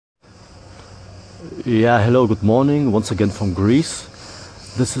Yeah, hello, good morning, once again from Greece.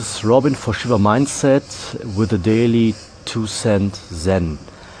 This is Robin for Shiva Mindset with a daily 2 cent Zen.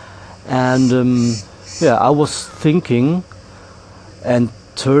 And yeah, I was thinking and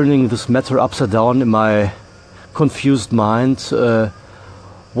turning this matter upside down in my confused mind.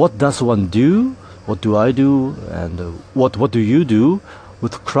 What does one do? What do I do? And what do you do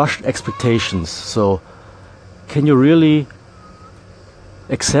with crushed expectations? So, can you really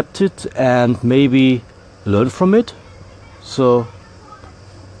accept it and maybe learn from it? So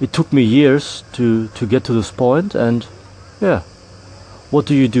it took me years to get to this point, and yeah, what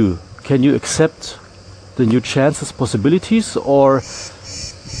do you do? Can you accept the new chances, possibilities, or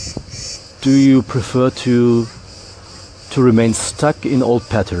do you prefer to remain stuck in old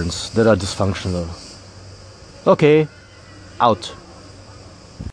patterns that are dysfunctional? Okay, out.